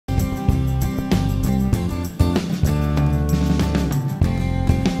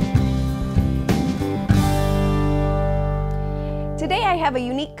I have a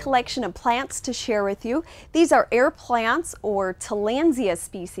unique collection of plants to share with you. These are air plants or Tillandsia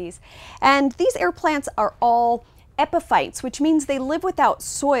species, and these air plants are all epiphytes, which means they live without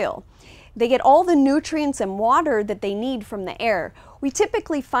soil. They get all the nutrients and water that they need from the air. We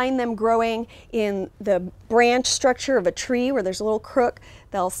typically find them growing in the branch structure of a tree where there's a little crook.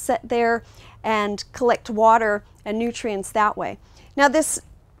 They'll sit there and collect water and nutrients that way. Now, this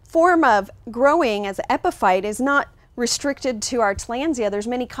form of growing as an epiphyte is not restricted to our Tillandsia. There's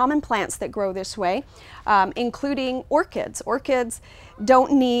many common plants that grow this way, including orchids. Orchids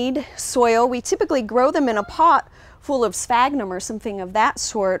don't need soil. We typically grow them in a pot full of sphagnum or something of that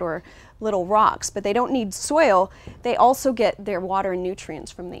sort, or little rocks, but they don't need soil. They also get their water and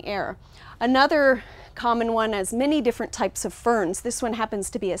nutrients from the air. Another common one is many different types of ferns. This one happens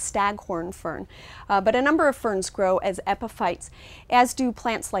to be a staghorn fern, but a number of ferns grow as epiphytes, as do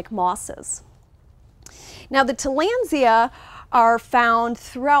plants like mosses. Now, the Tillandsia are found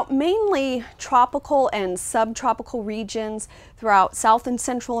throughout mainly tropical and subtropical regions throughout South and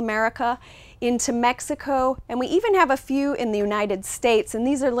Central America, into Mexico, and we even have a few in the United States, and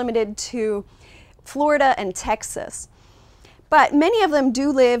these are limited to Florida and Texas. But many of them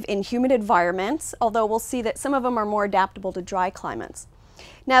do live in humid environments, although we'll see that some of them are more adaptable to dry climates.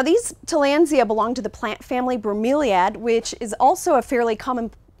 Now, these Tillandsia belong to the plant family Bromeliad, which is also a fairly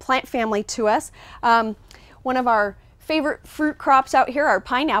common plant family to us. One of our favorite fruit crops out here, our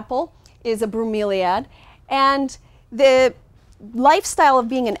pineapple, is a Bromeliad. And the lifestyle of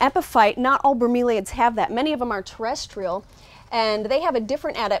being an epiphyte, not all bromeliads have that. Many of them are terrestrial, and they have a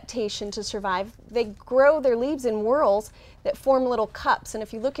different adaptation to survive. They grow their leaves in whorls that form little cups, and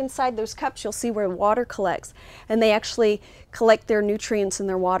if you look inside those cups, you'll see where water collects, and they actually collect their nutrients and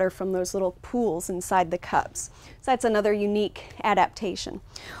their water from those little pools inside the cups. So that's another unique adaptation.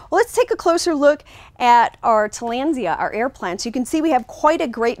 Well, let's take a closer look at our Tillandsia, our air plants. You can see we have quite a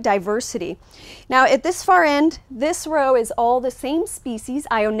great diversity. Now, at this far end, this row is all the same species,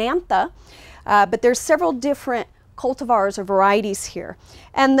 Iantha, but there's several different cultivars or varieties here.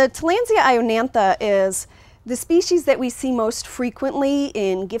 And the Tillandsia Iantha is the species that we see most frequently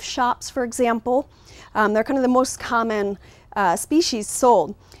in gift shops, for example. They're kind of the most common species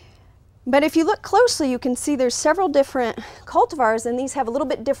sold. But if you look closely, you can see there's several different cultivars, and these have a little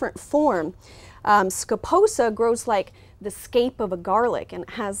bit different form. Scoposa grows like the scape of a garlic, and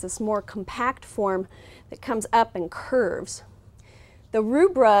it has this more compact form that comes up and curves. The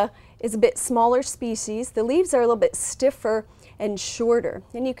rubra is a bit smaller species. The leaves are a little bit stiffer and shorter.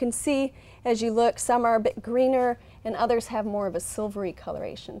 And you can see as you look, some are a bit greener and others have more of a silvery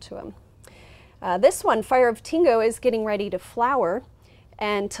coloration to them. This one, Fire of Tingo, is getting ready to flower.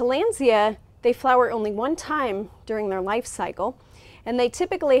 And Tillandsia, they flower only one time during their life cycle. And they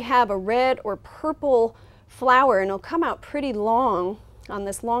typically have a red or purple flower, and it'll come out pretty long on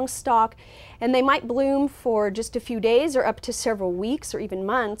this long stalk. And they might bloom for just a few days or up to several weeks or even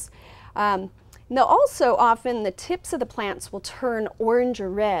months. They'll also often, the tips of the plants will turn orange or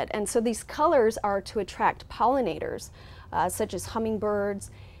red. And so these colors are to attract pollinators, such as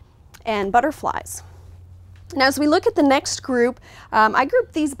hummingbirds and butterflies. Now, as we look at the next group, I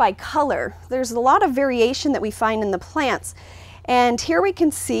grouped these by color. There's a lot of variation that we find in the plants. And here we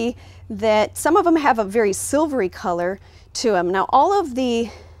can see that some of them have a very silvery color to them. Now, all of the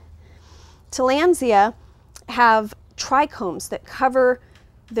Tillandsia have trichomes that cover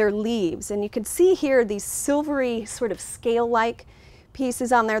their leaves. And you can see here these silvery sort of scale-like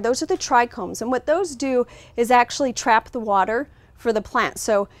pieces on there. Those are the trichomes. And what those do is actually trap the water for the plant.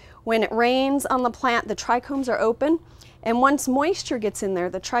 So when it rains on the plant, the trichomes are open, and once moisture gets in there,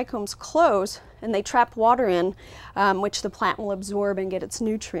 the trichomes close and they trap water in, which the plant will absorb and get its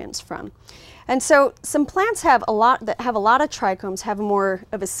nutrients from. And so some plants have a lot of trichomes have more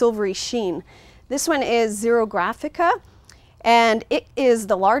of a silvery sheen. This one is Grafica, and it is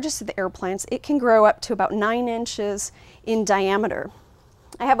the largest of the air plants. It can grow up to about 9 inches in diameter.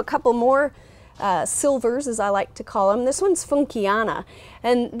 I have a couple more silvers, as I like to call them. This one's Funkiana,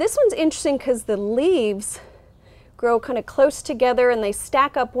 and this one's interesting because the leaves grow kind of close together and they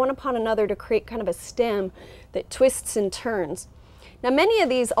stack up one upon another to create kind of a stem that twists and turns. Now, many of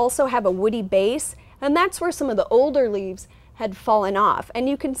these also have a woody base, and that's where some of the older leaves had fallen off. And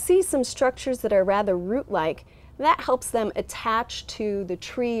you can see some structures that are rather root-like. That helps them attach to the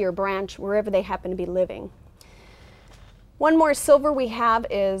tree or branch wherever they happen to be living. One more silver we have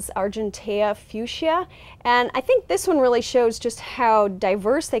is Argentea fuchsia, and I think this one really shows just how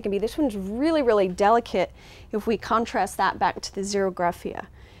diverse they can be. This one's really, really delicate if we contrast that back to the Xerographia.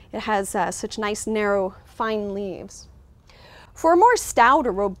 It has such nice, narrow, fine leaves. For a more stout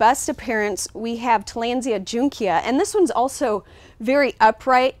or robust appearance, we have Tillandsia June Kia, and this one's also very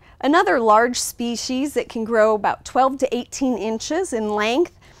upright. Another large species that can grow about 12 to 18 inches in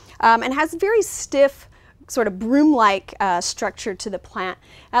length and has very stiff, sort of broom-like structure to the plant.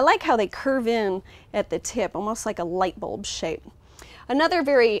 I like how they curve in at the tip, almost like a light bulb shape. Another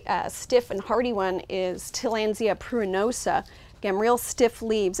very stiff and hardy one is Tillandsia Pruneosa. Again, real stiff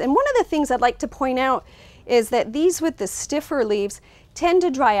leaves. And one of the things I'd like to point out is that these with the stiffer leaves tend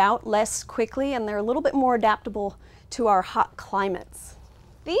to dry out less quickly, and they're a little bit more adaptable to our hot climates.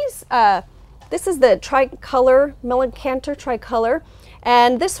 This is the Tricolor, Mellon Cantor Tricolor,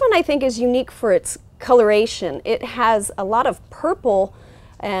 and this one I think is unique for its coloration. It has a lot of purple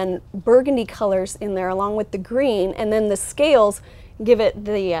and burgundy colors in there along with the green, and then the scales give it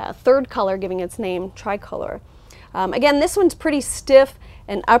the third color, giving its name Tricolor. Again, this one's pretty stiff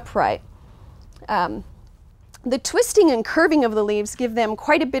and upright. The twisting and curving of the leaves give them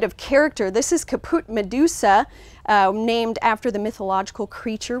quite a bit of character. This is Kaput Medusa, named after the mythological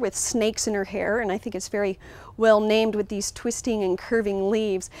creature with snakes in her hair, and I think it's very well named with these twisting and curving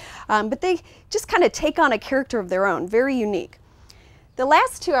leaves. But they just kind of take on a character of their own, very unique. The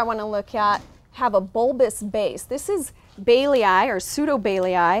last two I want to look at have a bulbous base. This is Bailey or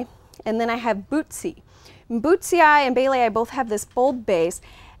pseudo-Bailey, and then I have Bootsy. Bootsy Eye and Bailey both have this bulb base,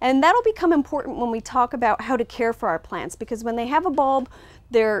 and that'll become important when we talk about how to care for our plants, because when they have a bulb,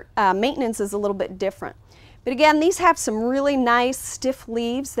 their maintenance is a little bit different. But again, these have some really nice stiff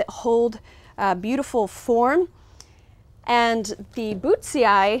leaves that hold beautiful form. And the Bootsy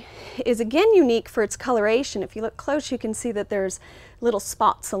Eye is again unique for its coloration. If you look close, you can see that there's little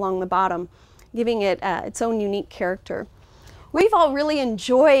spots along the bottom, giving it its own unique character. We've all really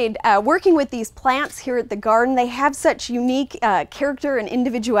enjoyed working with these plants here at the garden. They have such unique character and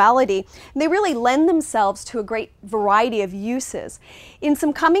individuality. And they really lend themselves to a great variety of uses. In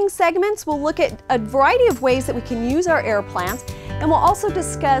some coming segments, we'll look at a variety of ways that we can use our air plants, and we'll also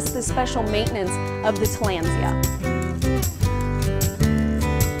discuss the special maintenance of the Tillandsia.